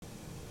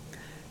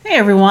Hey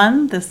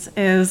everyone, this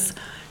is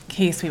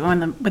Kay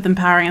Sweetman with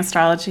Empowering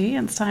Astrology,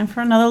 and it's time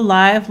for another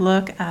live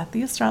look at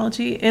the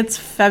astrology. It's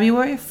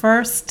February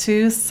 1st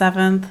to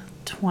 7th,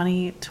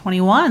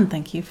 2021.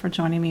 Thank you for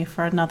joining me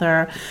for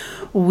another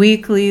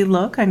weekly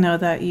look. I know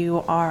that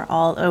you are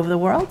all over the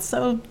world,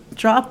 so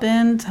drop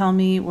in, tell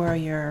me where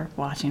you're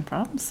watching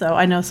from. So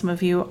I know some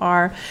of you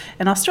are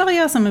in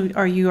Australia, some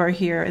of you are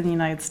here in the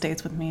United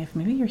States with me. If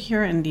maybe you're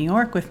here in New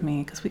York with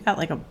me, because we got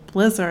like a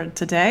blizzard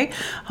today.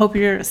 Hope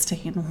you're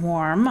staying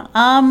warm.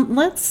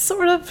 Let's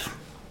sort of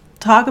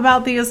talk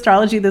about the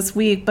astrology this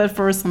week, but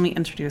first let me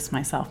introduce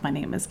myself. My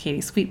name is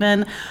Katie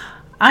Sweetman.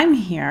 I'm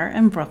here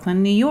in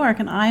Brooklyn, New York,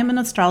 and I am an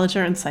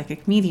astrologer and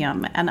psychic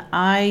medium, and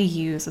I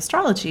use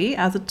astrology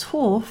as a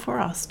tool for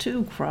us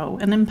to grow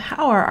and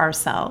empower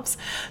ourselves.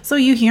 So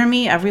you hear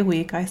me every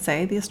week, I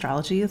say the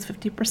astrology is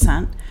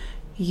 50%.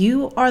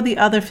 You are the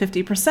other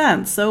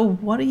 50%. So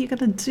what are you going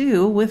to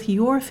do with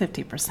your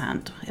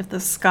 50%? If the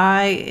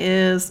sky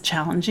is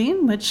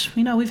challenging, which,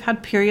 we've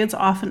had periods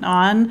off and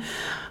on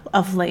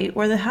of late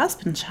where it has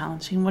been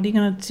challenging, what are you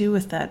going to do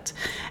with it?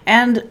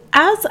 And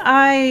as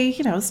I,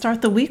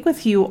 start the week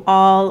with you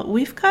all,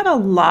 we've got a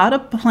lot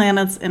of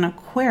planets in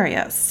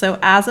Aquarius. So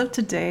as of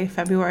today,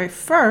 February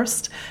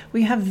 1st,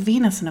 we have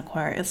Venus in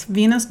Aquarius.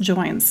 Venus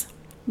joins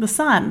the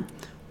Sun,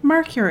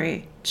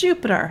 Mercury,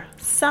 Jupiter,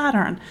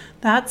 Saturn.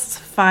 That's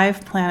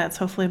 5 planets.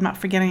 Hopefully I'm not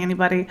forgetting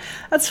anybody.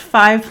 That's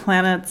 5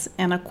 planets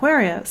in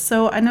Aquarius.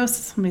 So I know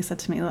somebody said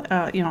to me, on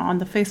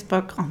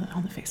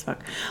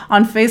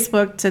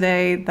Facebook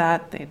today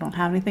that they don't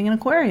have anything in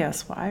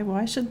Aquarius.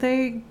 Why should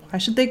they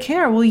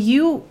care?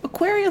 Well,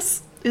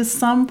 Aquarius is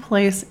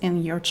someplace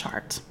in your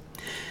chart.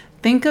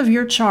 Think of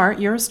your chart,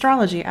 your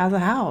astrology, as a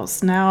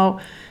house. Now,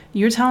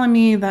 you're telling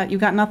me that you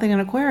got nothing in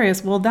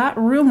Aquarius. Well, that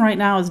room right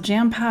now is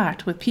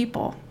jam-packed with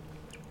people.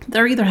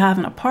 They're either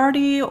having a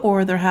party,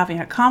 or they're having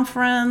a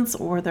conference,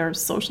 or they're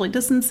socially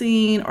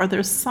distancing, or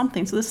there's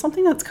something. So there's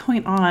something that's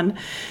going on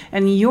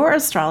in your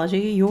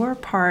astrology, your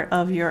part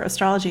of your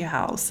astrology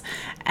house.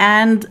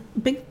 And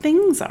big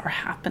things are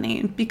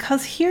happening,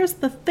 because here's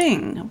the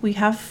thing. We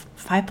have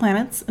 5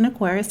 planets in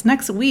Aquarius.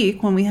 Next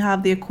week, when we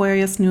have the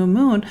Aquarius new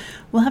moon,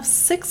 we'll have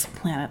 6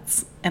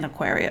 planets in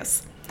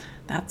Aquarius.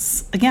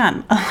 That's,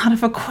 again, a lot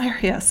of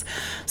Aquarius.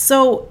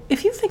 So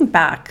if you think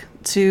back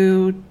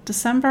to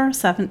December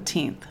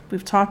 17th,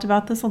 we've talked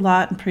about this a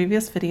lot in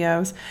previous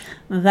videos,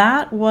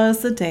 that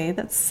was the day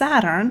that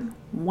Saturn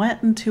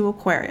went into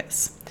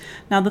Aquarius.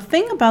 Now, the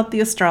thing about the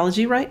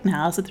astrology right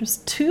now is that there's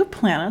 2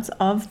 planets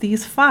of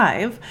these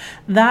 5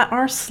 that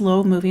are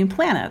slow-moving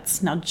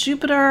planets. Now,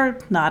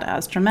 Jupiter, not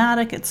as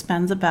dramatic. It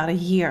spends about a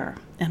year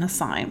in a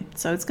sign.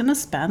 So it's going to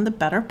spend the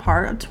better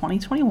part of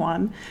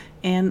 2021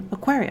 in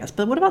Aquarius.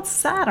 But what about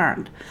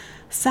Saturn?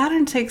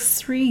 Saturn takes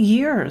 3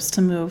 years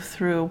to move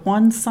through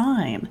one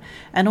sign,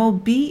 and it will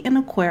be in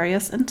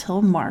Aquarius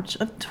until March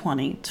of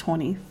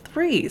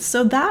 2023.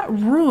 So that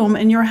room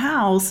in your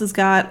house has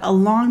got a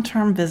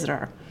long-term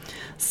visitor.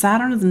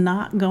 Saturn is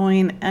not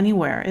going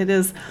anywhere. It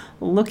is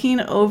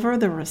looking over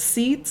the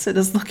receipts. It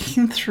is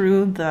looking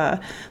through the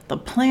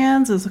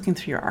plans. It's looking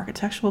through your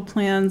architectural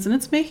plans, and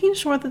it's making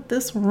sure that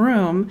this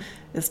room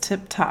is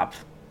tip-top.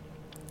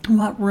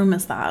 What room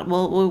is that?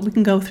 Well, we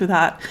can go through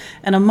that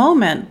in a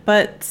moment,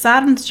 but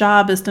Saturn's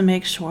job is to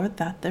make sure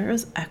that there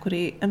is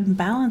equity and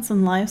balance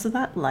in life so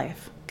that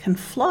life can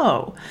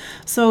flow.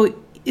 So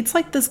it's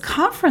like this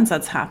conference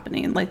that's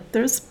happening. Like,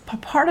 there's a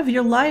part of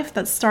your life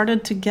that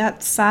started to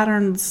get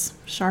Saturn's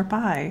sharp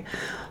eye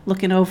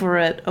looking over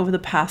it over the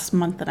past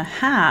month and a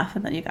half.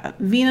 And then you got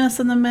Venus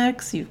in the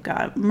mix. You've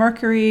got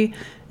Mercury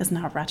is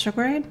now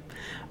retrograde.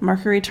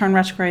 Mercury turned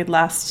retrograde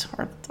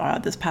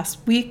this past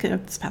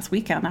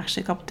weekend,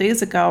 actually a couple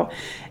days ago.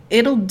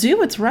 It'll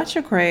do its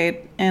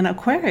retrograde in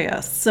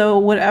Aquarius. So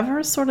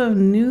whatever sort of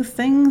new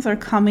things are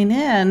coming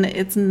in,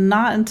 it's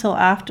not until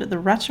after the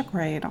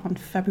retrograde on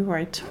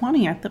February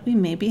 20th that we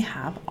maybe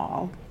have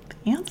all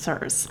the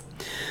answers.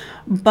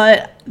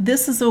 But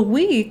this is a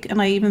week,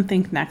 and I even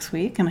think next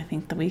week, and I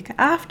think the week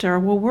after,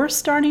 where we're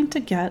starting to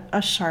get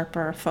a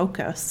sharper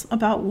focus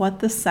about what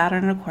the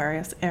Saturn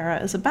Aquarius era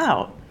is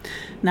about.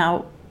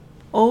 Now,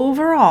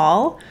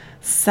 overall,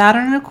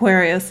 Saturn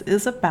Aquarius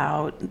is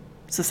about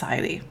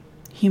society,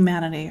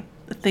 humanity,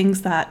 the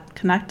things that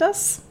connect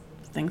us,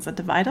 the things that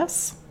divide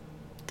us,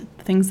 the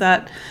things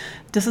that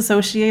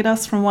disassociate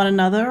us from one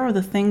another, or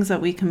the things that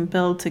we can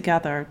build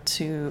together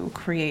to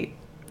create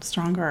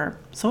stronger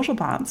social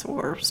bonds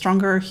or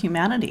stronger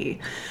humanity.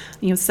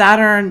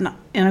 Saturn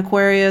in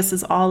Aquarius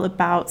is all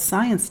about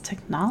science,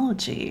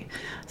 technology,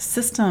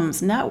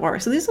 systems,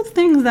 networks. So these are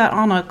things that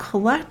on a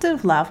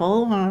collective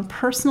level, on a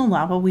personal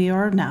level, we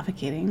are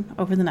navigating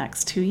over the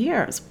next 2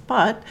 years.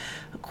 But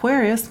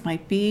Aquarius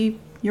might be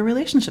your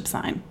relationship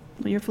sign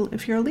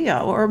if you're a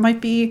Leo, or it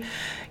might be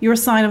your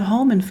sign of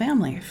home and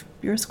family if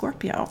you're a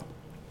Scorpio.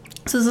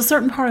 So there's a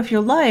certain part of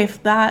your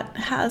life that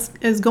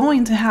is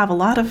going to have a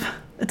lot of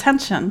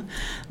attention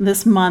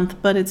this month,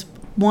 but it's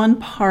one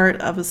part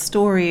of a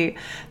story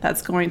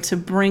that's going to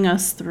bring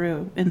us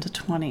through into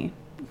 2022.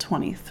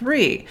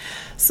 2023.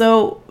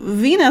 So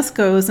Venus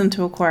goes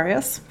into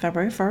Aquarius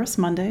February 1st,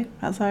 Monday,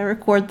 as I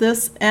record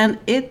this, and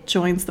it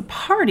joins the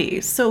party.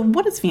 So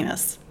what is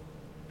Venus?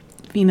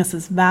 Venus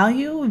is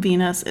value,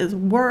 Venus is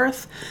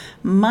worth,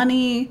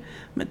 money,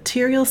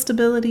 material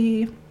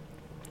stability.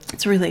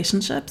 It's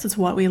relationships, it's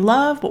what we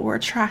love, what we're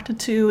attracted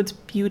to, it's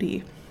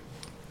beauty.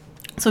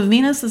 So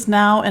Venus is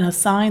now in a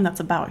sign that's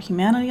about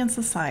humanity and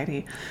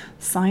society,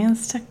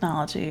 science,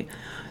 technology,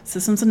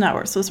 systems and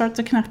networks. So we'll start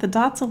to connect the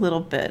dots a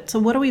little bit. So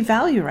what do we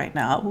value right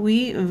now?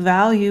 We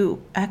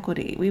value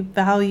equity. We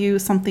value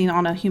something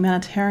on a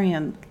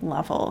humanitarian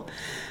level.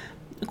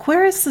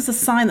 Aquarius is a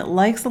sign that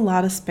likes a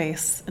lot of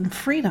space and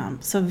freedom.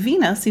 So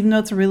Venus, even though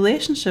it's a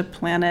relationship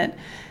planet,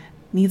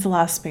 needs a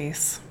lot of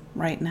space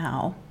right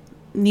now.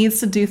 Needs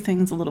to do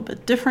things a little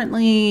bit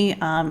differently.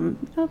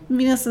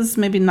 Venus is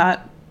maybe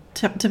not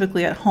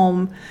typically at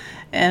home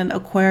in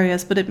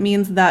Aquarius, but it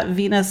means that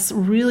Venus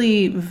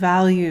really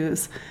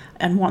values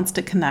and wants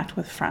to connect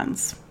with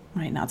friends.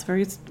 Right now,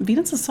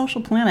 Venus is a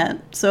social planet,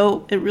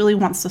 so it really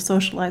wants to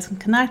socialize and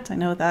connect. I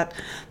know that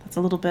that's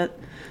a little bit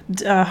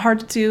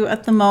hard to do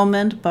at the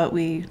moment, but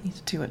we need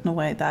to do it in a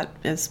way that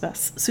is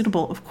best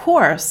suitable, of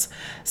course.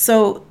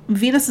 So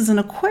Venus is in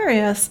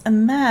Aquarius,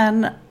 and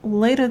then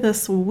later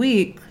this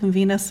week,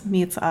 Venus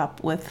meets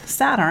up with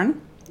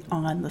Saturn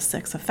on the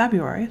 6th of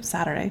February,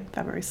 Saturday,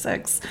 February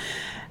 6th,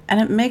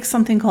 and it makes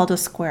something called a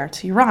square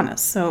to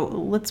Uranus. So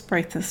let's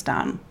break this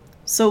down.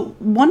 So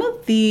one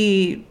of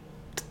the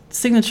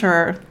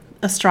signature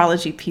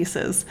astrology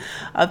pieces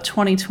of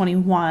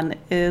 2021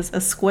 is a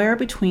square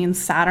between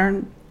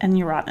Saturn and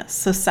Uranus.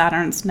 So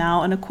Saturn's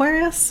now in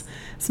Aquarius.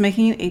 It's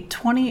making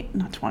it's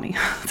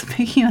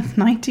making a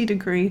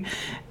 90-degree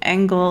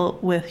angle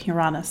with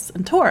Uranus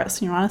and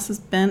Taurus. Uranus has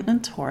been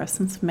in Taurus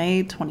since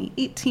May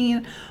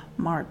 2018,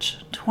 March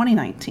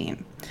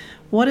 2019.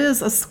 What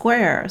is a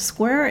square? A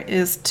square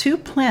is two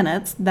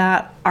planets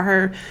that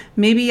are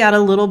maybe at a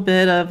little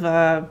bit of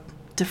a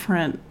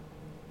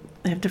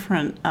they have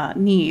different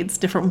needs,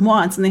 different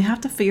wants, and they have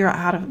to figure out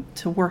how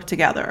to work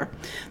together.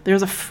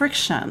 There's a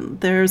friction.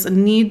 There's a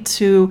need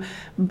to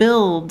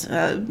build.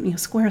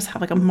 Squares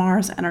have like a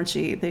Mars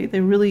energy.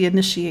 They really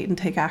initiate and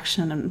take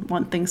action and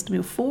want things to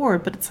move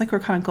forward, but it's like we're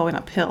kind of going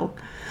uphill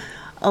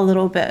a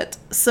little bit.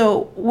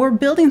 So we're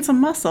building some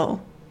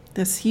muscle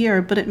this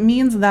year, but it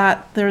means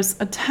that there's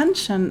a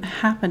tension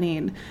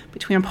happening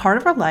between a part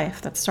of our life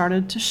that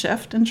started to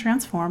shift and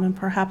transform and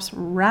perhaps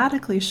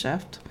radically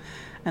shift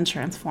and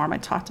transform. I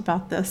talked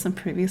about this in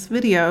previous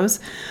videos,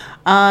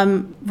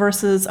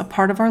 versus a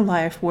part of our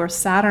life where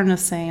Saturn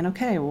is saying,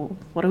 okay, well,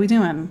 what are we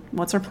doing?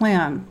 What's our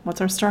plan? What's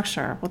our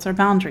structure? What's our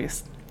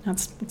boundaries?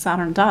 That's what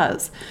Saturn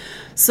does.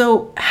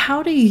 So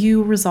how do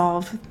you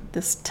resolve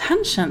this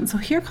tension? So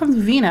here comes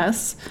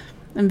Venus,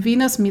 and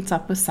Venus meets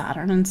up with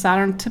Saturn. And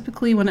Saturn,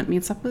 typically when it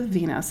meets up with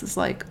Venus, is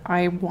like,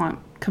 I want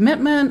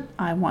commitment,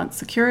 I want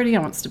security, I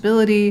want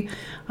stability,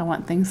 I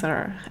want things that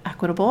are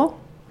equitable.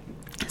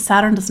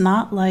 Saturn does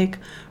not like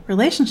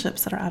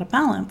relationships that are out of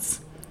balance.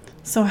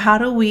 So how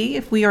do we,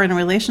 if we are in a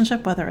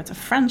relationship, whether it's a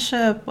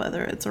friendship,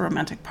 whether it's a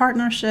romantic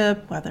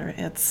partnership, whether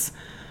it's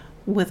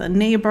with a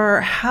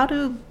neighbor, how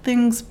do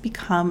things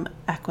become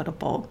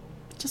equitable?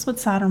 Just what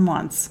Saturn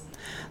wants.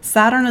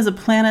 Saturn is a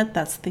planet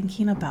that's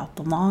thinking about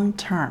the long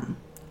term.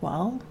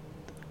 Well,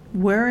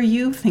 where are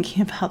you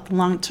thinking about the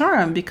long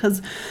term?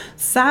 Because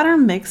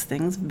Saturn makes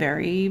things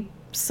very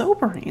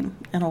sobering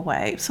in a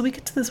way. So we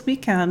get to this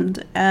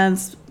weekend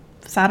as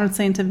Saturn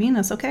saying to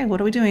Venus, okay,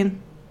 what are we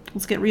doing?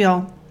 Let's get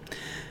real.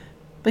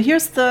 But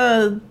here's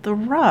the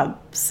rub,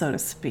 so to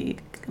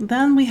speak.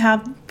 Then we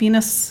have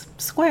Venus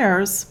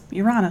squares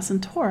Uranus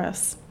and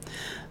Taurus.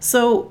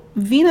 So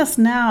Venus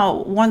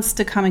now wants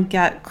to kind of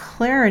get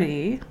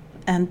clarity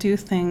and do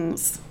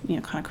things,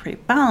 kind of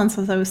create balance,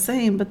 as I was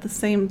saying, but at the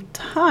same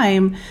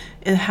time,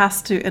 it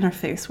has to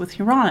interface with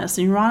Uranus.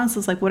 And Uranus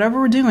is like, whatever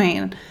we're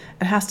doing,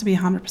 it has to be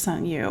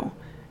 100% you.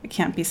 It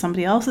can't be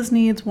somebody else's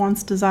needs,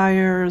 wants,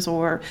 desires,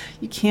 or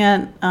you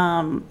can't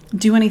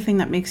do anything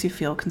that makes you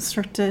feel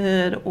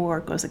constricted or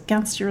goes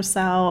against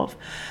yourself.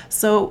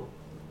 So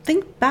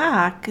think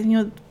back,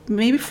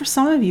 maybe for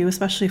some of you,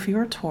 especially if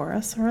you're a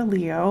Taurus or a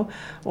Leo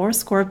or a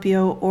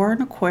Scorpio or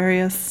an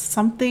Aquarius,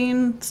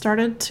 something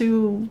started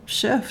to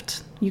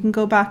shift. You can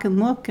go back and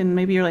look, and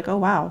maybe you're like, oh,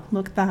 wow,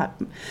 look at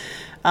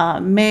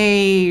that.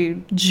 May,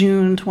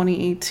 June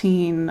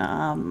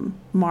 2018,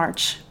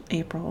 March,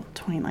 April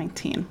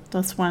 2019.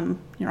 That's when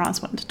Uranus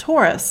went into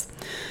Taurus.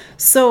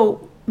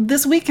 So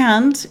this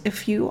weekend,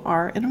 if you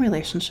are in a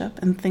relationship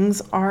and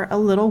things are a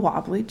little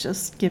wobbly,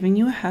 just giving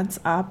you a heads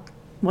up,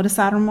 what does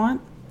Saturn want?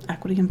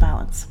 Equity and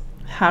balance.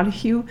 How do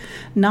you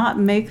not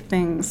make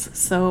things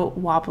so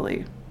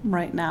wobbly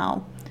right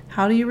now?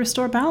 How do you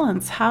restore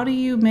balance? How do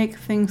you make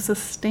things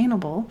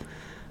sustainable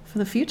for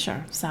the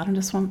future? Saturn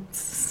just wants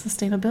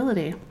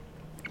sustainability.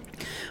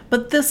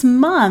 But this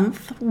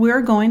month,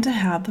 we're going to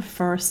have the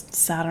first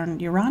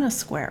Saturn-Uranus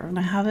square. We're going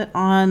to have it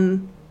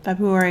on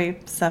February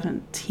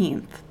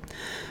 17th.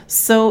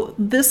 So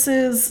this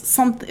is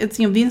something, it's,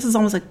 Venus is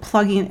almost like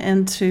plugging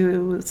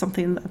into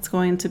something that's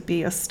going to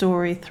be a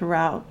story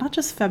throughout, not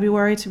just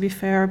February to be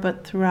fair,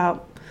 but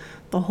throughout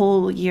the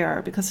whole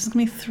year, because there's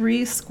going to be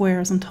 3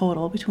 squares in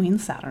total between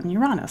Saturn and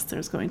Uranus.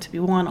 There's going to be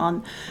one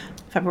on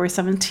February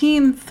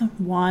 17th,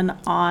 one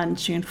on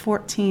June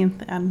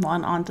 14th, and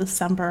one on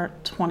December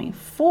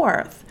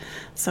 24th.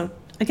 So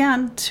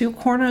again, 2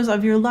 corners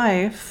of your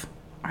life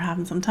are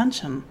having some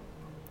tension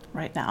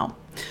right now.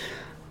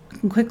 I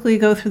can quickly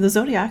go through the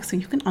zodiac so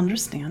you can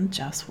understand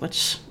just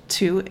which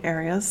 2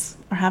 areas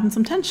are having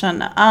some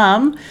tension.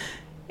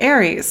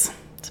 Aries,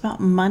 it's about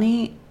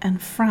money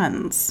and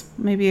friends.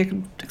 Maybe I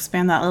could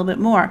expand that a little bit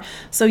more.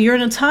 So you're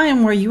in a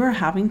time where you are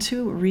having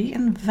to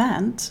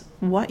reinvent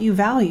what you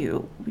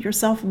value, your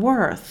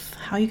self-worth,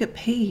 how you get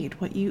paid,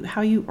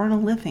 how you earn a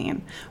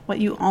living, what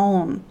you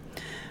own.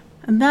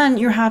 And then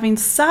you're having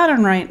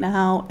Saturn right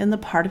now in the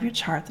part of your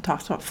chart that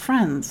talks about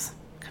friends,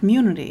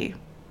 community,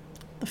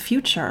 the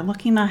future,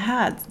 looking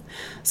ahead.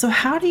 So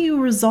how do you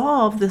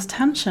resolve this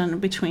tension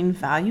between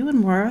value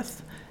and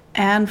worth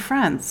and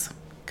friends,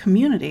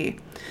 community?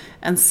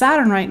 And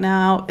Saturn right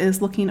now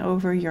is looking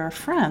over your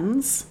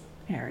friends,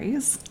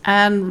 Aries,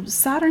 and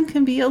Saturn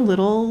can be a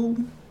little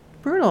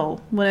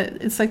brutal when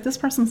it's like, this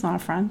person's not a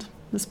friend.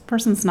 This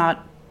person's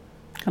not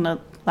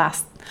gonna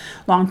last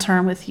long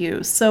term with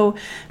you. So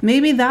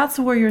maybe that's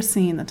where you're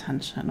seeing the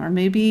tension, or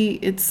maybe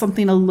it's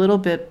something a little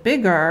bit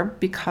bigger,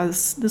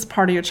 because this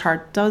part of your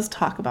chart does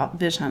talk about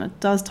vision. It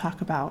does talk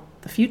about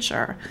the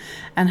future,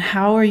 and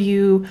how are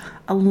you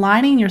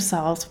aligning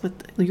yourself with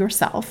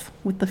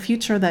the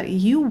future that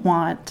you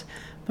want,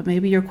 but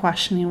maybe you're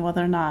questioning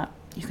whether or not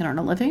you can earn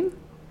a living,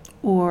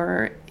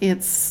 or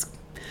it's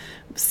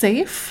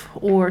safe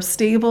or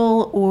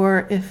stable,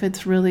 or if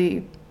it's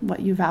really what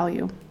you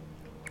value.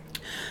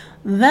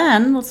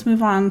 Then let's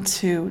move on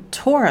to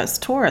Taurus.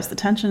 Taurus, the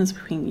tension is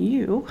between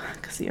you,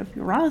 because you have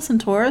Uranus in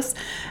Taurus,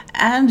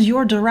 and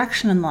your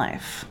direction in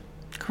life,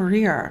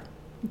 career,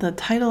 the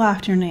title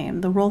after your name,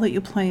 the role that you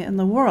play in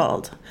the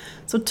world.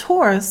 So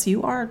Taurus,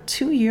 you are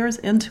 2 years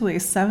into a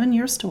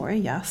 7-year story,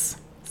 yes,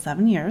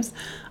 7 years,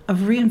 of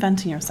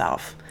reinventing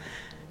yourself.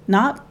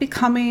 Not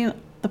becoming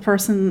the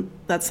person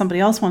that somebody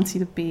else wants you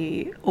to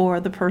be, or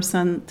the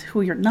person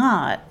who you're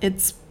not.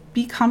 It's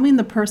becoming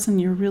the person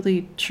you're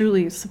really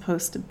truly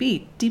supposed to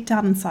be deep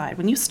down inside.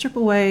 When you strip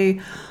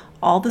away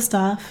all the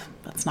stuff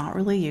that's not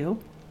really you,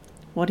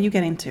 what are you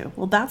getting to?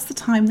 Well, that's the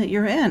time that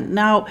you're in.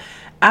 Now,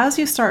 as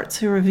you start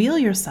to reveal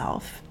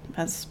yourself,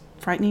 as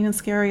frightening and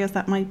scary as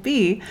that might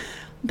be,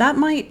 that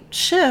might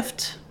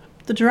shift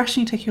the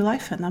direction you take your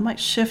life in. That might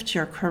shift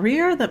your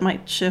career, that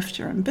might shift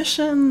your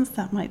ambitions,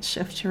 that might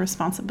shift your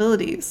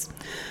responsibilities.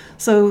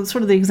 So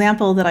sort of the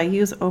example that I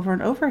use over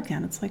and over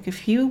again, it's like,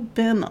 if you've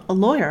been a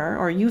lawyer,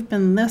 or you've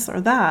been this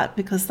or that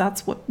because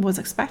that's what was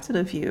expected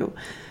of you,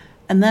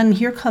 and then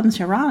here comes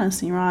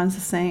Uranus, and Uranus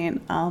is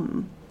saying,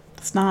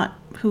 it's not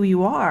who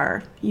you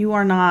are. You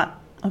are not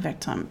a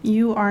victim.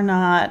 You are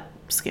not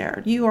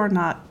scared. You are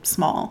not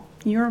small.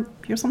 You're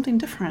something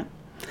different.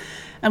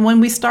 And when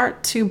we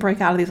start to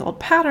break out of these old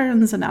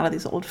patterns and out of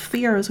these old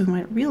fears, we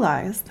might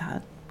realize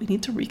that we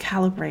need to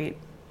recalibrate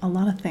a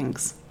lot of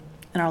things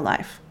in our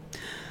life.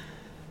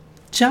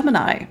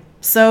 Gemini.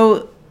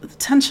 So the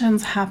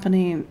tension's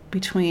happening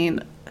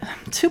between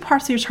 2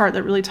 parts of your chart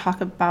that really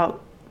talk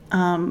about,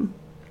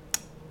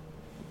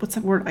 what's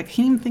that word? I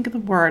can't even think of the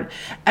word.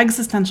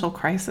 Existential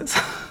crisis.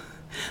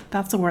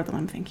 That's the word that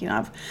I'm thinking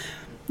of.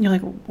 You're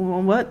like,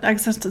 well, what?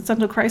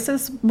 Existential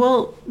crisis?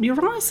 Well,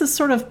 Uranus is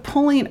sort of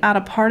pulling at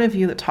a part of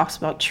you that talks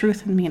about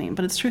truth and meaning,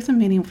 but it's truth and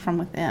meaning from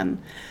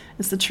within.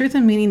 It's the truth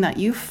and meaning that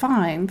you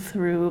find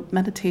through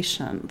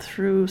meditation,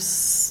 through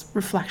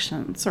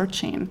reflection,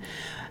 searching.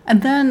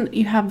 And then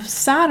you have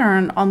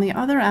Saturn on the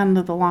other end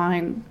of the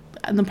line,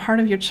 and the part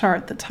of your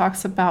chart that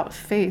talks about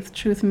faith,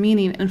 truth,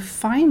 meaning, and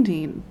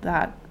finding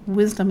that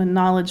wisdom and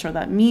knowledge, or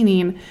that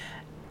meaning,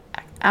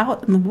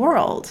 out in the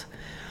world.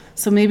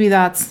 So maybe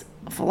that's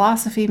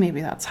philosophy,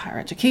 maybe that's higher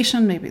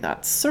education, maybe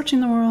that's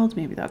searching the world,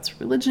 maybe that's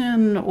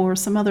religion, or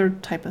some other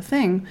type of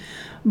thing.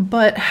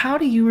 But how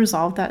do you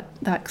resolve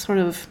that sort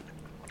of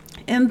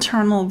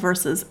internal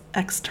versus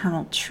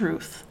external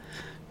truth?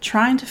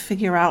 Trying to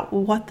figure out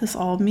what this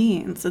all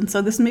means. And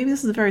so maybe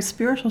this is a very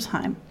spiritual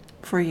time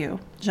for you,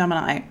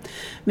 Gemini.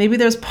 Maybe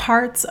there's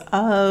parts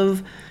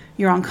of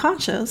your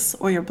unconscious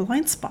or your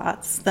blind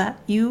spots that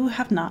you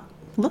have not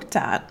looked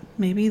at.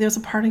 Maybe there's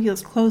a part of you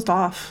that's closed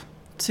off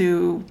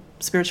to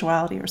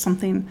spirituality or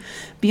something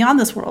beyond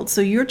this world.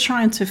 So you're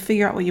trying to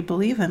figure out what you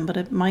believe in, but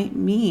it might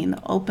mean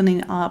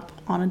opening up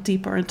on a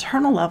deeper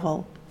internal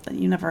level that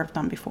you never have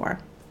done before.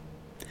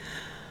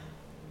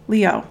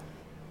 Leo.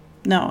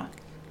 No,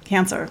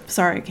 Cancer.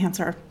 Sorry,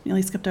 Cancer.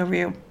 Nearly skipped over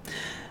you.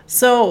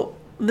 So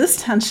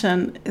this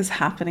tension is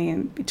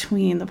happening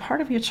between the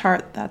part of your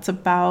chart that's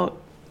about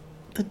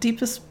the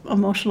deepest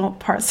emotional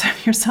parts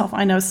of yourself.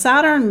 I know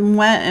Saturn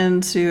went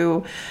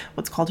into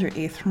what's called your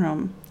 8th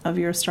room of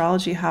your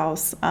astrology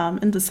house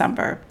in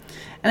December.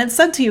 And it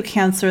said to you,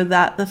 Cancer,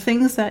 that the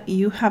things that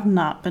you have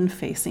not been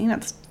facing,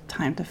 it's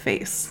time to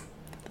face.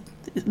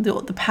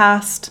 The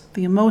past,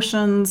 the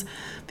emotions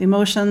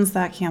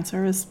that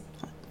Cancer is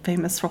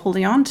famous for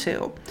holding on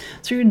to.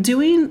 So you're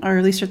doing, or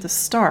at least you're at the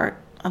start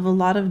of a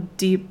lot of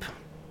deep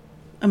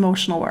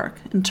emotional work,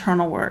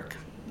 internal work,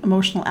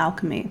 emotional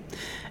alchemy.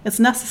 It's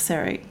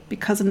necessary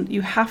because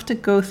you have to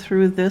go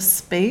through this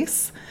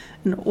space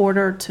in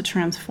order to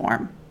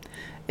transform.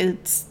 You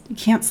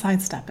can't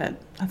sidestep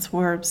it. That's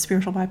where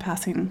spiritual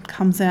bypassing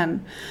comes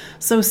in.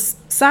 So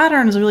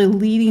Saturn is really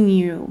leading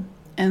you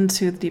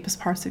into the deepest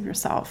parts of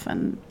yourself.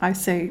 And I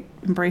say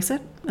embrace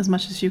it as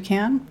much as you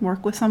can.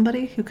 Work with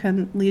somebody who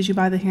can lead you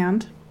by the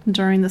hand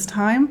during this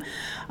time.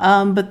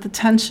 But the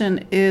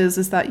tension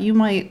is that you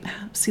might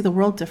see the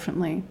world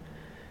differently.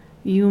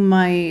 You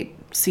might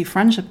see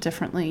friendship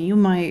differently. You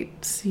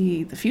might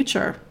see the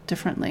future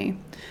differently.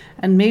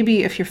 And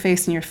maybe if you're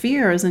facing your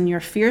fears and your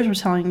fears were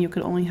telling you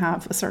could only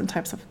have a certain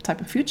type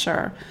of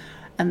future,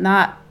 and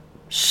that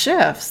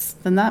shifts,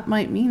 then that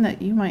might mean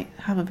that you might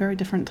have a very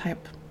different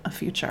type of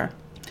future.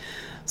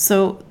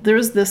 So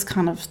there's this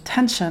kind of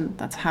tension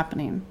that's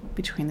happening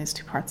between these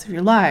two parts of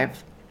your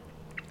life.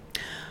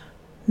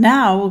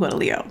 Now we'll go to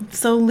Leo.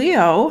 So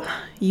Leo,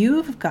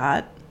 you've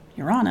got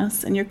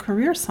Uranus in your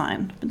career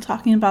sign. I've been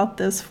talking about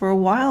this for a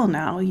while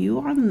now. You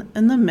are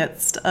in the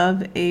midst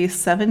of a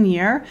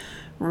 7-year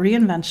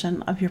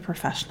reinvention of your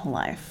professional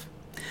life.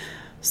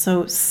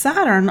 So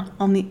Saturn,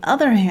 on the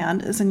other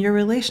hand, is in your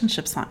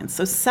relationship sign.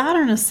 So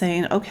Saturn is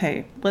saying,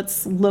 okay,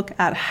 let's look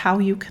at how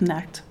you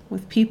connect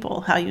with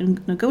people, how you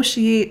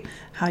negotiate,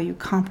 how you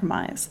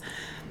compromise.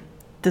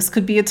 This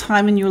could be a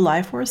time in your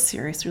life where a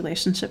serious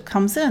relationship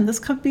comes in. This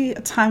could be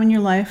a time in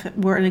your life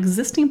where an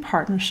existing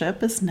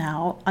partnership is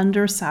now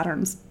under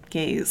Saturn's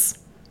gaze.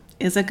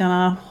 Is it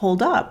gonna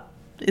hold up?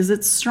 Is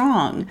it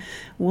strong?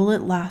 Will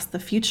it last the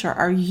future?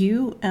 Are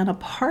you and a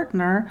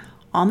partner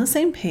on the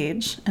same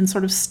page and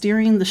sort of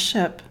steering the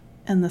ship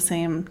in the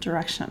same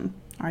direction?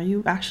 Are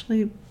you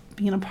actually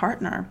being a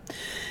partner?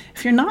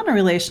 If you're not in a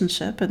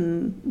relationship,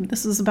 and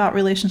this is about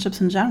relationships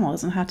in general, it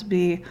doesn't have to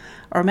be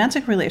a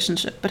romantic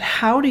relationship, but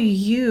how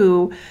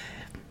does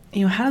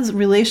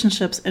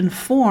relationships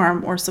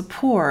inform or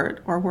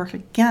support or work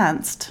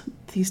against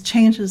these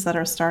changes that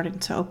are starting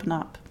to open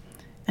up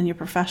in your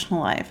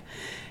professional life?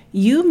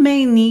 You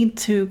may need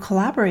to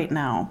collaborate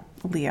now,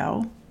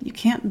 Leo. You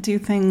can't do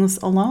things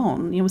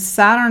alone.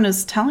 Saturn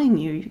is telling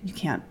you you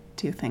can't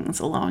do things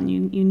alone.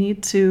 You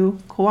need to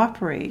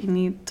cooperate. You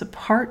need to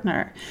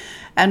partner.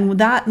 And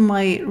that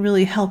might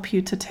really help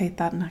you to take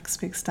that next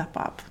big step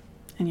up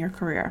in your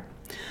career.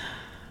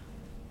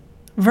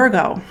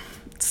 Virgo.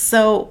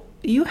 So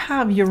you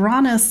have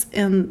Uranus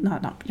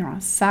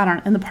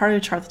Saturn in the part of your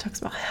chart that talks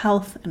about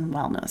health and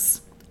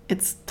wellness.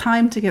 It's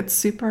time to get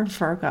super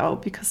Virgo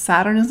because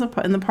Saturn is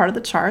in the part of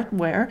the chart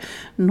where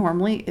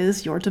normally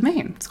is your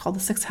domain. It's called the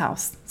 6th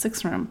house,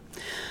 6th room.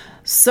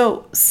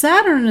 So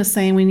Saturn is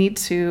saying we need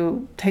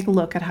to take a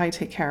look at how you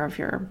take care of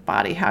your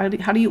body. How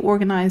do you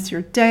organize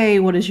your day?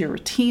 What does your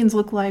routines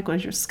look like? What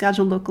does your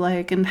schedule look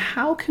like? And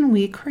how can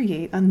we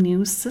create a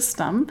new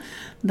system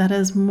that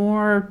is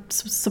more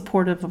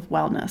supportive of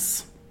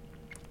wellness?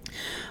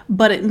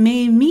 But it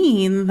may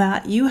mean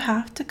that you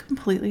have to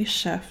completely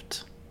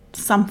shift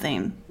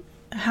something,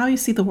 how you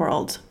see the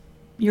world,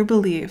 your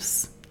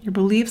beliefs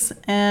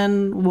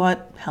in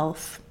what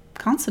health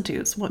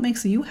constitutes, what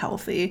makes you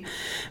healthy.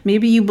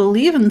 Maybe you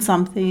believe in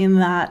something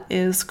that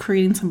is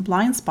creating some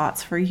blind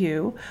spots for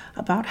you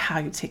about how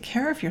you take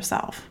care of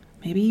yourself.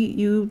 Maybe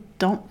you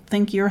don't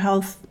think your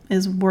health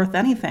is worth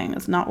anything.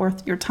 It's not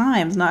worth your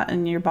time. It's not,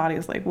 and your body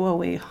is like, whoa,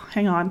 wait,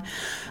 hang on.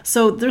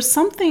 So there's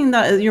something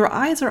that your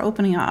eyes are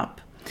opening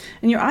up.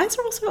 And your eyes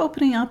are also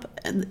opening up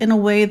in a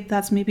way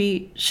that's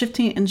maybe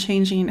shifting and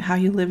changing how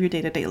you live your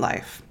day-to-day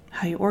life,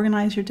 how you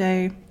organize your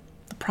day,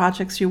 the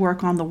projects you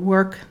work on, the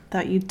work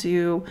that you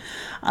do.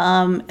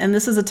 And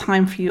this is a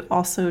time for you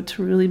also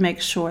to really make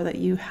sure that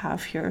you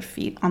have your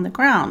feet on the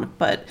ground.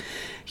 But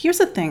here's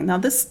the thing. Now,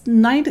 this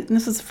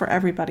is for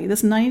everybody.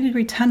 This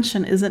 90-degree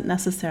tension isn't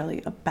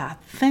necessarily a bad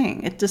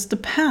thing. It just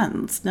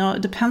depends. Now,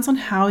 it depends on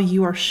how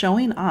you are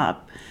showing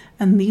up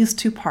in these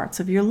two parts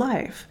of your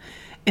life.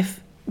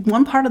 If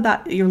one part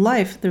of your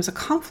life, there's a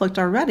conflict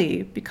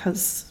already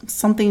because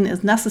something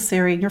is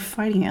necessary and you're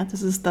fighting it.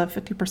 This is the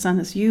 50%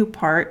 is you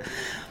part.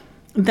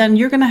 Then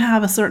you're going to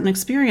have a certain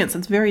experience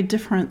that's very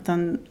different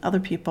than other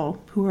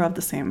people who are of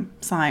the same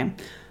sign.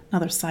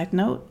 Another side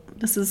note,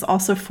 this is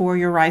also for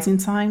your rising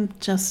sign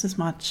just as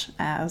much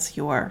as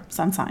your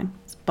sun sign.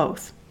 It's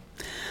both.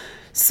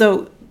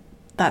 So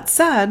that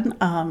said, what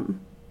are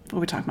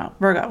we talking about?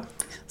 Virgo.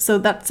 So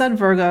that said,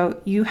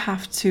 Virgo, you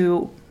have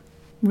to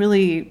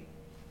really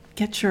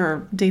get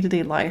your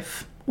day-to-day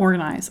life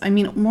organized. I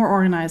mean, more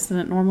organized than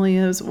it normally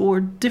is, or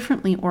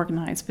differently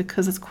organized,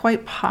 because it's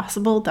quite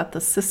possible that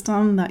the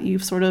system that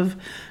you've sort of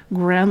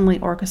grandly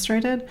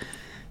orchestrated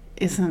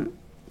isn't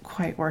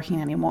quite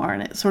working anymore,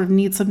 and it sort of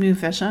needs some new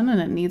vision,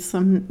 and it needs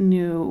some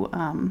new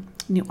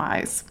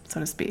eyes, so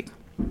to speak.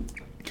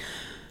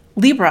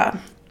 Libra.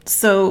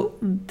 So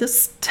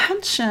this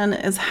tension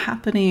is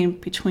happening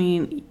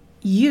between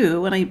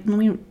you, and let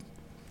me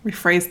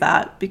rephrase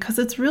that, because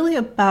it's really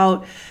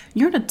about,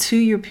 you're in a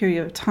 2-year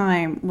period of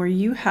time where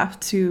you have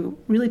to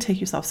really take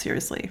yourself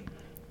seriously.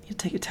 You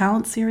take your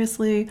talent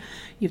seriously.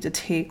 You have to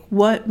take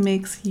what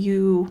makes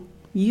you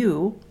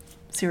you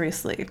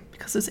seriously,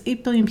 because there's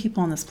 8 billion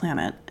people on this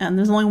planet and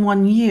there's only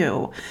one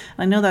you. And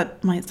I know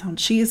that might sound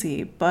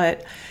cheesy,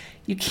 but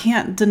you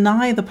can't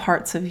deny the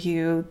parts of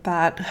you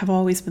that have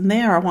always been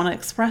there or want to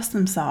express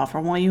themselves,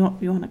 or you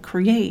want to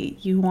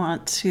create. You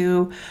want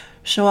to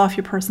show off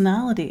your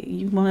personality.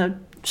 You want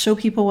to show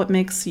people what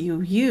makes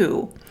you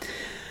you.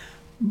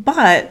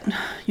 But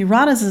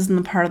Uranus is in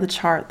the part of the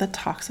chart that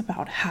talks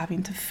about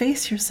having to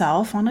face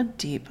yourself on a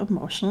deep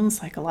emotional and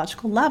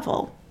psychological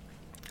level.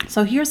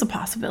 So here's a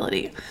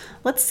possibility.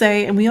 Let's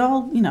say, and we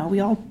all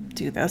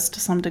do this to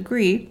some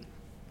degree,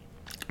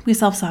 we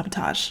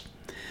self-sabotage.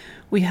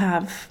 We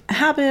have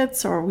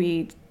habits, or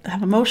we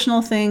have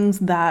emotional things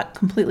that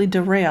completely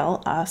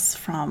derail us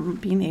from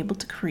being able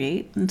to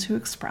create and to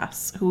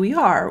express who we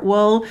are.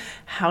 Well,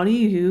 how do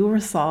you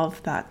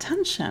resolve that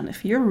tension?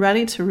 If you're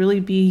ready to really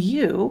be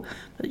you,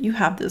 but you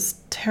have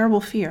this terrible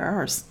fear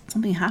or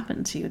something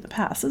happened to you in the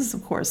past. This is,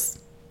 of course,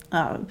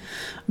 a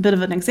bit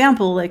of an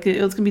example. Like,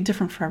 it's going to be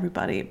different for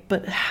everybody.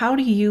 But how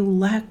do you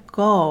let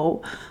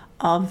go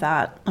of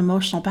that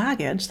emotional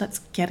baggage that's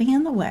getting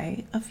in the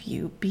way of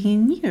you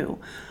being you?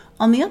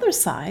 On the other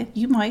side,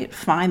 you might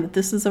find that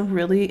this is a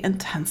really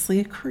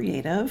intensely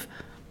creative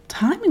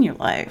time in your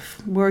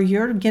life where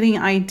you're getting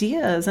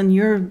ideas,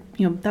 and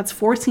that's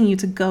forcing you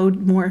to go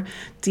more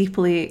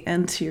deeply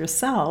into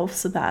yourself,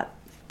 so that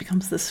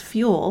becomes this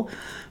fuel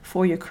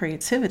for your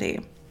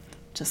creativity.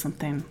 Just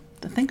something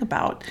to think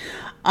about.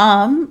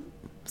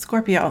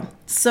 Scorpio.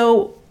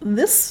 So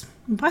this,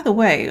 by the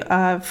way,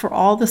 for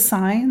all the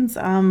signs,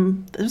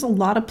 there's a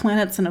lot of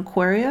planets in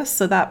Aquarius.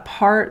 So that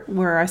part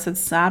where I said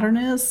Saturn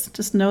is,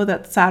 just know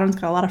that Saturn's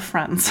got a lot of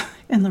friends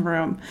in the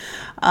room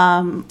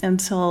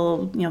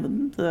until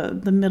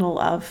the middle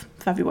of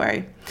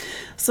February.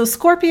 So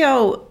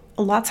Scorpio,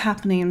 a lot's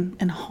happening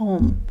in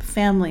home,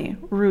 family,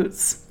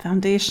 roots,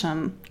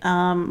 foundation.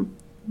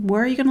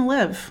 Where are you going to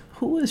live?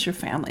 Who is your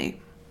family?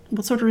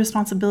 What sort of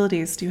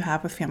responsibilities do you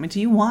have with family? Do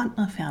you want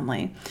a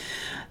family?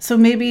 So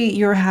maybe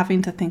you're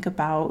having to think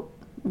about,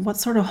 what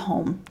sort of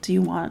home do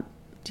you want?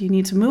 Do you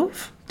need to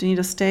move? Do you need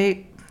to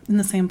stay in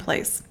the same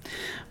place?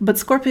 But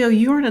Scorpio,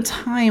 you're in a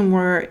time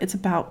where it's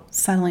about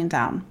settling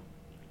down.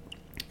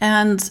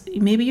 And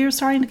maybe you're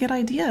starting to get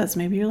ideas.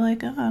 Maybe you're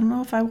like, I don't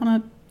know if I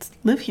want to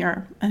live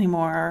here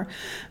anymore. Or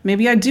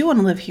maybe I do want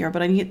to live here,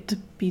 but I need to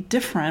be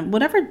different.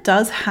 Whatever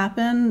does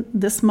happen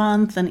this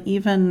month and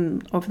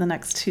even over the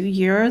next 2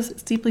 years,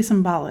 it's deeply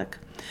symbolic.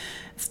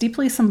 It's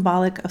deeply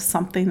symbolic of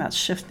something that's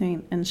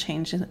shifting and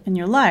changing in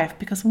your life,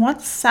 because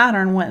once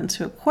Saturn went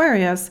into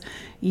Aquarius,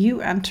 you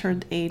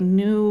entered a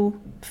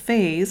new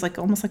phase, like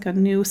almost like a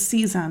new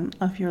season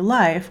of your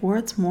life, where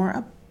it's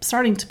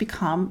starting to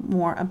become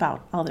more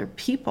about other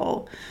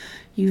people.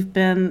 You've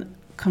been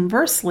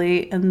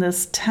conversely in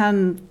this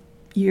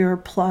 10-year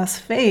plus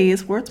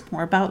phase where it's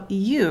more about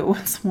you.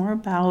 It's more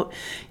about,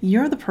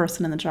 you're the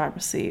person in the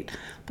driver's seat.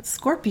 But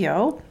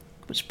Scorpio,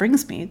 which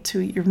brings me to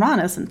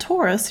Uranus and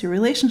Taurus, your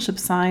relationship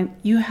sign,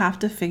 you have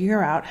to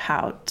figure out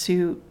how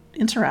to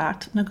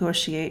interact,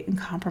 negotiate, and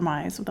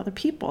compromise with other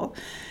people.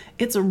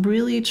 It's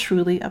really,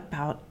 truly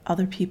about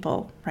other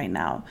people right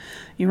now.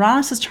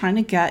 Uranus is trying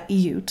to get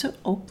you to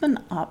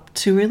open up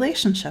to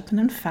relationship. And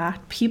in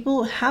fact,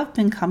 people have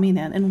been coming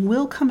in and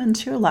will come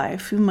into your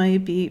life who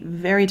might be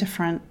very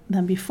different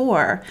than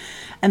before.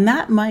 And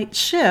that might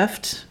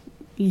shift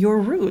your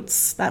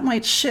roots. That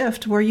might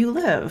shift where you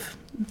live.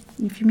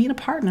 If you meet a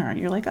partner and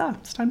you're like,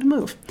 it's time to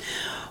move.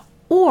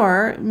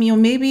 Or,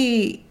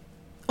 maybe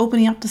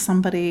opening up to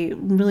somebody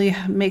really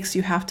makes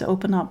you have to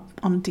open up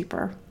on a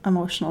deeper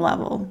emotional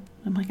level.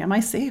 I'm like, am I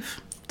safe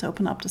to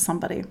open up to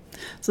somebody?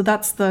 So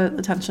that's the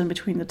tension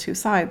between the two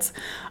sides.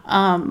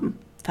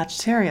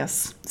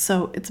 Sagittarius.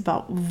 So it's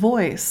about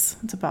voice.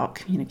 It's about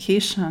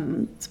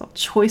communication. It's about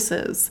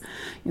choices.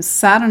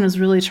 Saturn is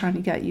really trying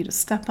to get you to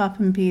step up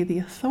and be the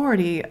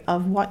authority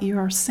of what you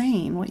are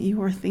saying, what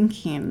you are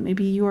thinking.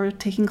 Maybe you are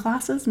taking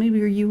classes. Maybe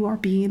you are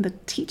being the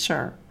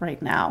teacher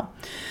right now.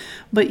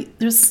 But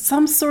there's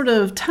some sort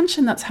of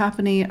tension that's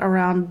happening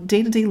around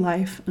day-to-day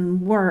life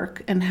and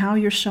work and how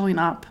you're showing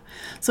up.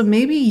 So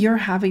maybe you're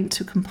having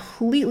to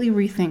completely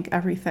rethink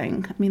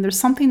everything. There's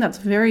something that's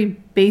very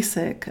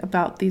basic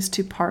about these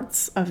two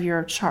parts of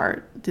your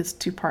chart, these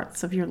two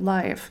parts of your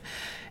life.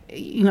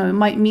 It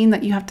might mean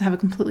that you have to have a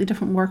completely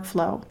different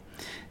workflow.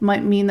 It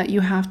might mean that you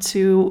have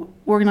to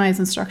organize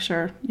and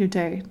structure your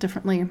day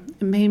differently.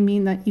 It may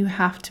mean that you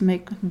have to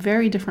make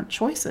very different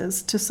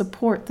choices to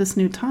support this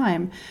new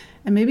time.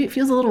 And maybe it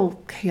feels a little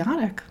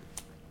chaotic.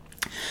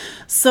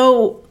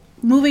 So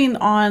moving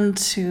on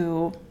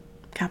to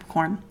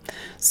Capricorn.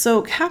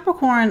 So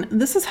Capricorn,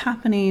 this is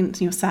happening,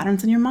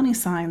 Saturn's in your money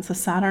sign. So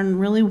Saturn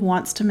really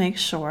wants to make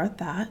sure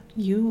that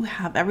you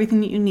have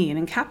everything that you need.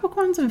 And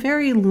Capricorn's a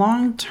very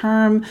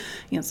long-term,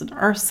 it's an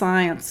earth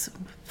sign. It's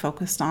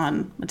focused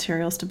on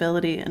material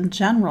stability in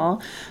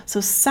general.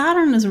 So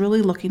Saturn is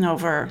really looking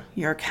over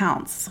your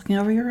accounts, it's looking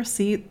over your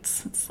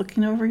receipts, it's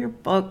looking over your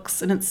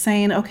books, and it's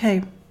saying,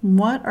 okay,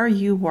 what are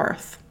you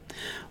worth?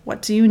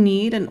 What do you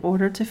need in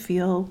order to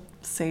feel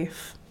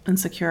safe and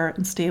secure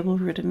and stable,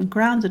 rooted and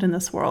grounded in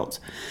this world?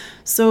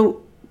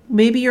 So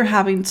maybe you're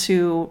having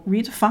to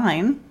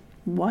redefine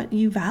what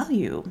you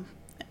value.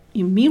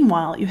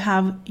 Meanwhile, you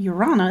have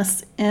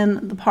Uranus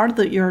in the part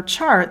of your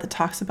chart that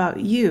talks about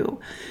you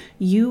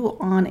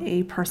on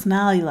a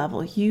personality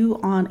level, you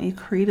on a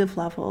creative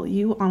level,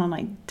 you on an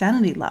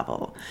identity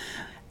level.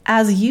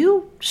 As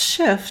you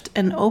shift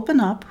and open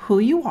up who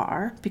you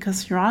are,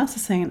 because Uranus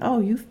is saying, oh,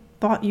 you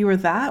thought you were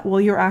that? Well,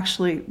 you're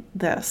actually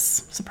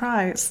this.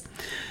 Surprise.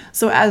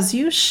 So as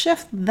you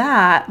shift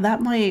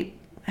that might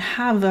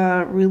have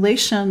a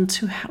relation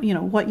to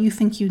what you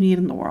think you need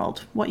in the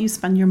world, what you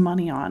spend your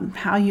money on,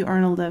 how you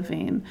earn a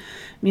living.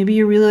 Maybe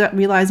you're really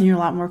realizing you're a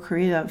lot more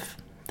creative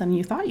than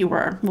you thought you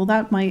were. Well,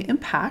 that might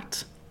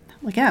impact,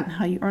 again,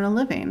 how you earn a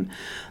living,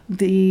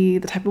 the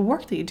type of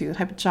work that you do, the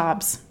type of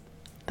jobs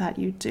that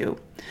you do.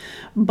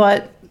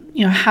 But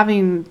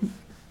having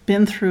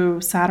been through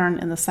Saturn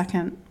in the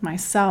second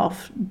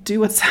myself, do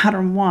what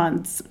Saturn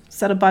wants,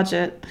 set a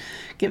budget,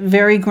 get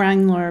very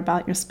granular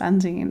about your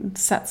spending,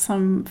 set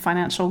some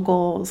financial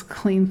goals,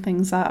 clean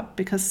things up,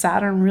 because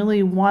Saturn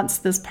really wants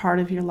this part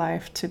of your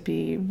life to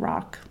be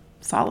rock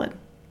solid.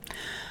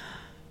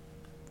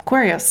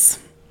 Aquarius.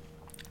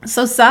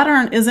 So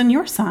Saturn is in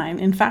your sign.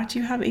 In fact,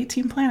 you have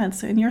 18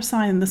 planets in your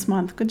sign this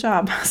month. Good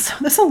job. So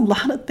there's a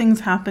lot of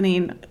things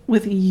happening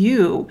with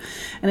you.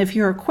 And if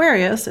you're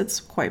Aquarius, it's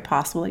quite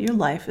possible that your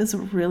life is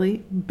really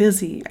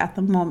busy at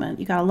the moment.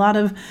 You got a lot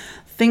of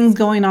things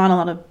going on, a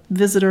lot of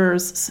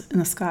visitors in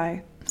the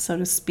sky, so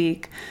to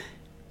speak.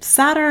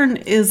 Saturn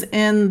is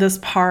in this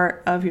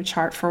part of your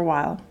chart for a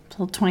while,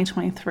 till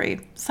 2023.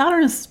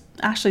 Saturn is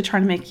actually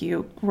trying to make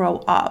you grow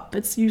up.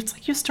 It's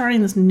like you're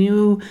starting this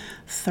new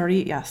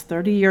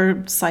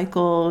 30-year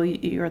cycle.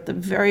 You're at the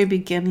very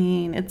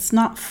beginning. It's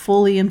not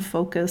fully in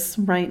focus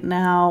right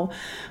now,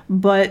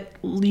 but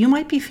you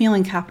might be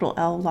feeling capital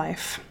L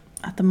life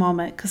at the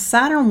moment, because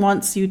Saturn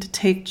wants you to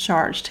take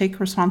charge, take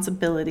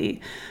responsibility,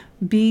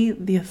 be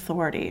the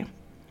authority.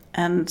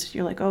 And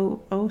you're like,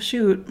 oh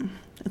shoot,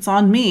 it's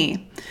on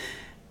me.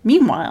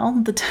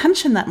 Meanwhile, the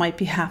tension that might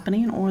be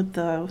happening, or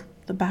the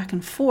back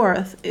and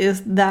forth,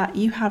 is that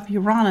you have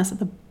Uranus at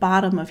the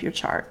bottom of your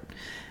chart.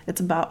 It's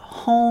about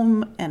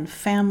home and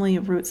family,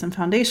 roots and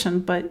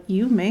foundation, but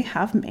you may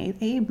have made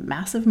a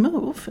massive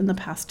move in the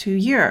past 2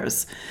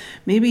 years.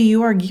 Maybe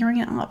you are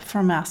gearing up for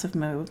a massive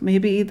move.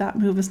 Maybe that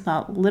move is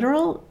not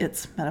literal,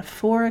 it's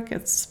metaphoric,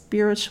 it's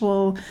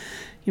spiritual.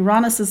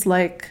 Uranus is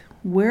like,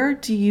 where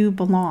do you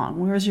belong?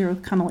 Where's your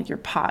kind of like your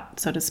pot,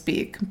 so to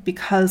speak?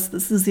 Because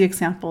this is the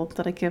example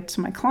that I give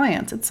to my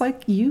clients. It's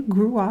like you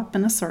grew up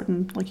in a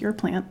certain, like you're a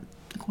plant,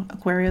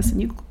 Aquarius,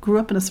 and you grew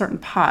up in a certain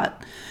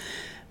pot.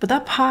 But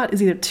that pot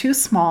is either too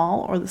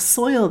small, or the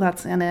soil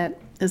that's in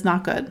it is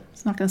not good.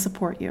 It's not going to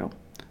support you.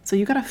 So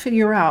you got to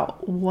figure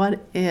out what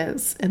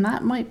is. And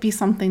that might be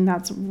something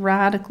that's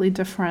radically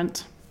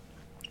different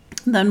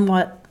than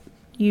what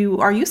you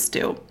are used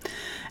to.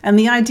 And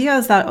the idea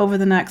is that over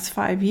the next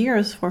 5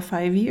 years, 4 or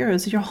 5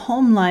 years, your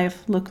home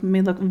life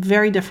may look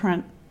very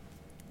different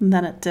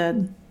than it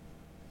did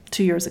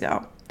 2 years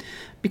ago.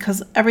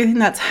 Because everything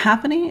that's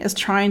happening is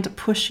trying to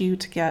push you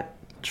to get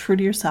true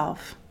to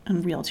yourself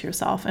and real to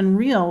yourself, and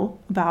real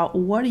about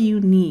what do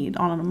you need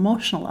on an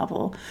emotional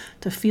level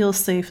to feel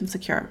safe and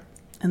secure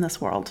in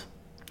this world.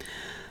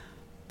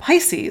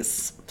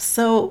 Pisces.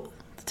 So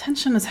the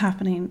tension is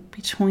happening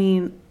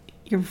between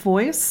your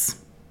voice,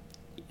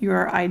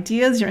 your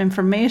ideas, your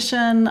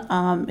information,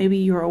 maybe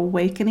you're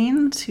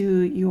awakening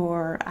to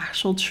your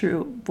actual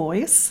true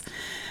voice.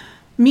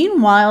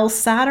 Meanwhile,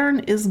 Saturn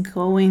is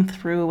going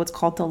through what's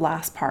called the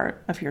last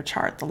part of your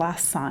chart, the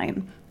last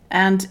sign,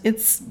 and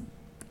it's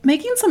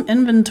making some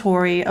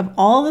inventory of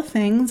all the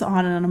things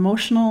on an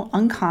emotional,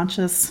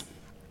 unconscious,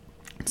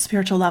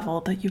 spiritual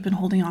level that you've been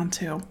holding on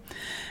to.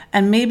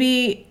 And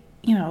maybe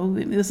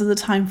this is a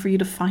time for you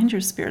to find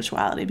your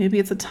spirituality. Maybe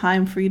it's a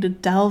time for you to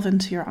delve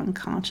into your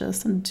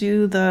unconscious and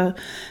do the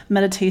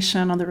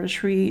meditation or the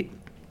retreat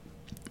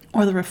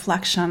or the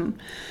reflection.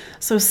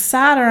 So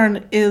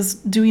Saturn is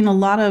doing a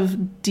lot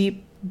of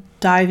deep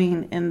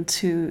diving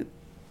into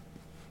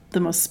the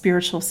most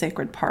spiritual,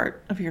 sacred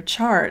part of your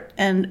chart.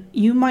 And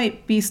you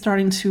might be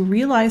starting to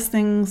realize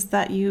things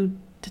that you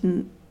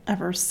didn't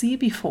ever see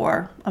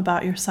before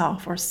about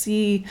yourself, or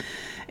see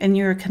in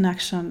your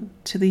connection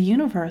to the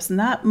universe. And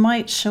that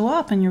might show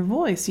up in your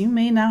voice. You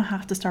may now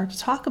have to start to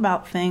talk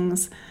about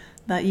things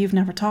that you've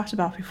never talked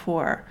about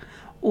before,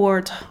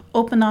 or to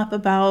open up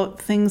about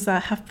things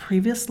that have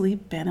previously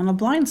been in a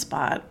blind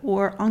spot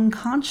or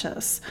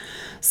unconscious.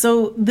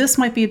 So this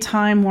might be a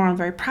time more on a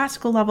very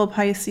practical level,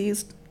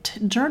 Pisces,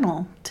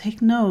 journal,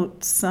 take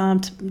notes,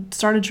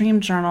 start a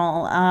dream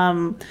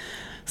journal,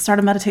 start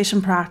a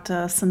meditation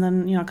practice, and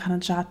then, kind of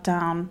jot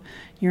down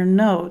your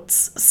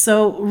notes.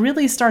 So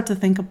really start to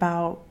think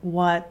about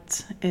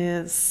what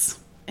is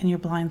in your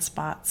blind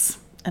spots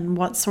and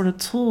what sort of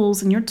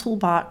tools in your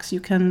toolbox you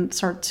can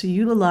start to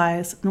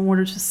utilize in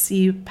order to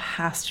see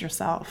past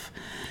yourself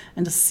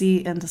and to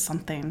see into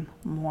something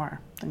more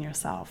than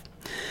yourself.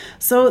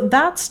 So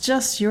that's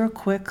just your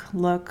quick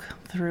look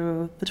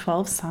through the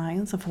 12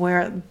 signs of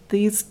where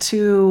these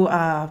two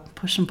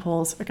push and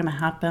pulls are going to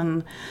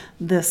happen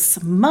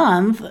this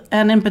month,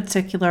 and in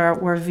particular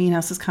where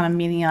Venus is kind of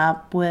meeting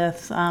up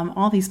with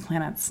all these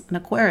planets in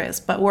Aquarius.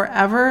 But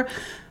wherever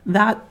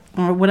that,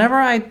 or whenever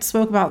I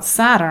spoke about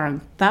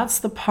Saturn, that's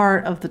the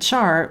part of the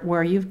chart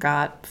where you've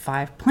got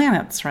 5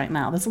 planets right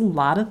now. There's a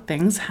lot of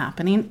things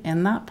happening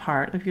in that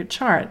part of your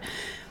chart.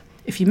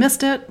 If you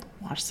missed it,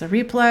 watch the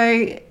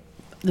replay.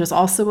 There's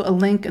also a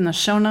link in the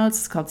show notes.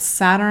 It's called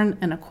Saturn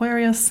in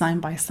Aquarius, sign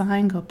by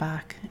sign. Go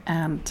back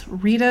and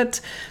read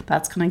it.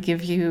 That's going to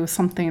give you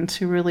something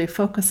to really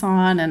focus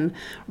on and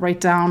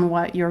write down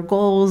what your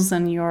goals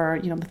and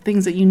your, the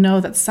things that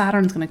that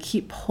Saturn's going to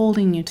keep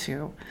holding you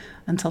to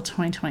until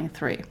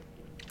 2023.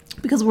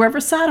 Because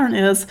wherever Saturn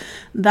is,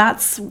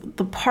 that's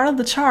the part of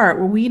the chart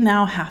where we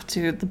now have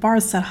to, the bar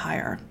is set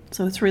higher.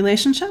 So it's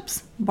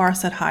relationships, bar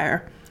set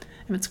higher.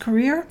 If it's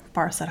career,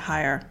 bar set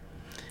higher.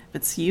 If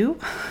it's you,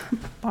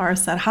 bar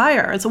set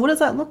higher. So what does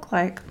that look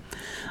like?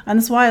 And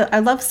that's why I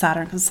love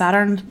Saturn, because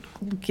Saturn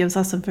gives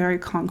us a very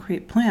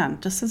concrete plan.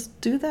 Just says,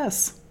 do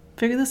this,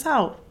 figure this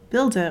out,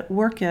 build it,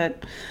 work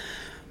it,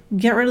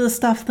 get rid of the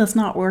stuff that's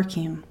not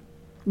working,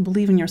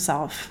 believe in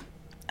yourself.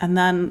 And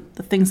then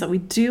the things that we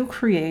do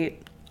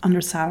create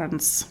under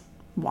Saturn's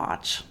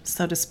watch,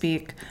 so to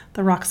speak,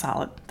 they're rock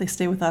solid. They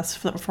stay with us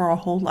for our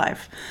whole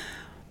life.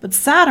 But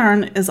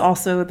Saturn is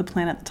also the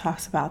planet that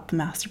talks about the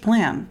master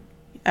plan.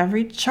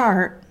 Every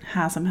chart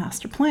has a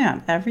master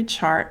plan. Every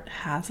chart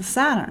has a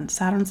Saturn.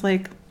 Saturn's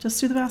like, just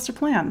do the master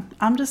plan.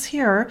 I'm just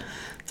here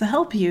to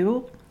help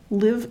you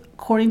live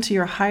according to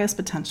your highest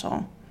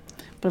potential.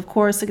 But of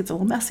course, it gets a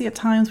little messy at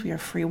times. We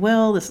have free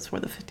will. This is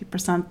where the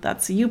 50%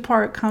 that's you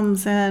part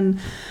comes in.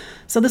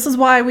 So this is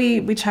why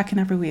we check in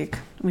every week.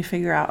 We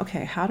figure out,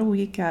 okay, how do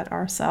we get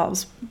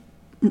ourselves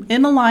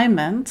in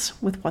alignment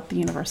with what the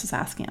universe is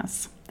asking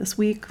us this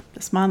week,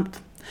 this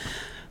month.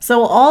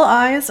 So all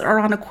eyes are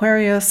on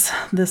Aquarius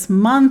this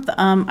month.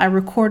 I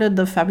recorded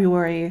the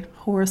February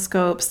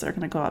horoscopes. They're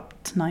going to go up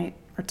tonight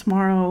or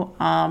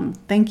tomorrow.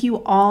 Thank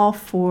you all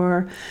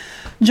for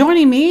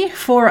joining me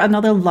for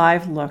another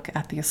live look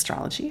at the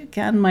astrology.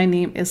 Again, my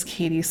name is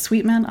Katie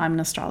Sweetman. I'm an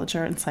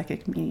astrologer and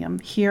psychic medium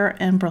here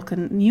in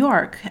Brooklyn, New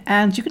York.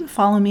 And you can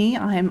follow me.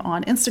 I'm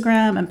on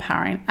Instagram,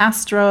 Empowering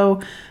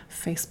Astro,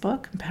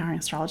 Facebook, Empowering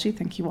Astrology.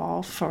 Thank you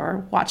all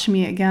for watching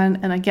me again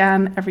and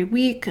again every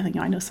week.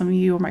 I know some of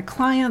you are my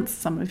clients.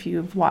 Some of you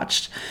have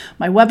watched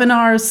my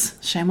webinars.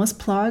 Shameless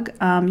plug.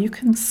 You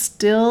can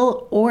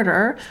still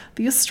order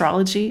the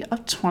Astrology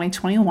of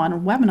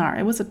 2021 webinar.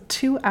 It was a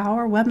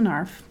 2-hour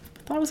webinar. I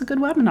thought it was a good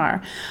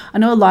webinar. I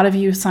know a lot of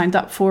you signed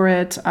up for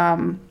it.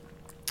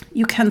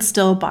 You can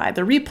still buy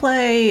the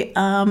replay.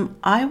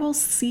 I will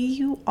see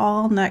you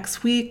all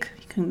next week.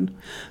 You can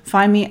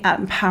find me at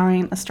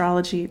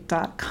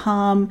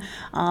empoweringastrology.com.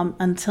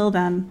 Until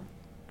then,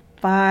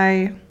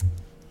 bye.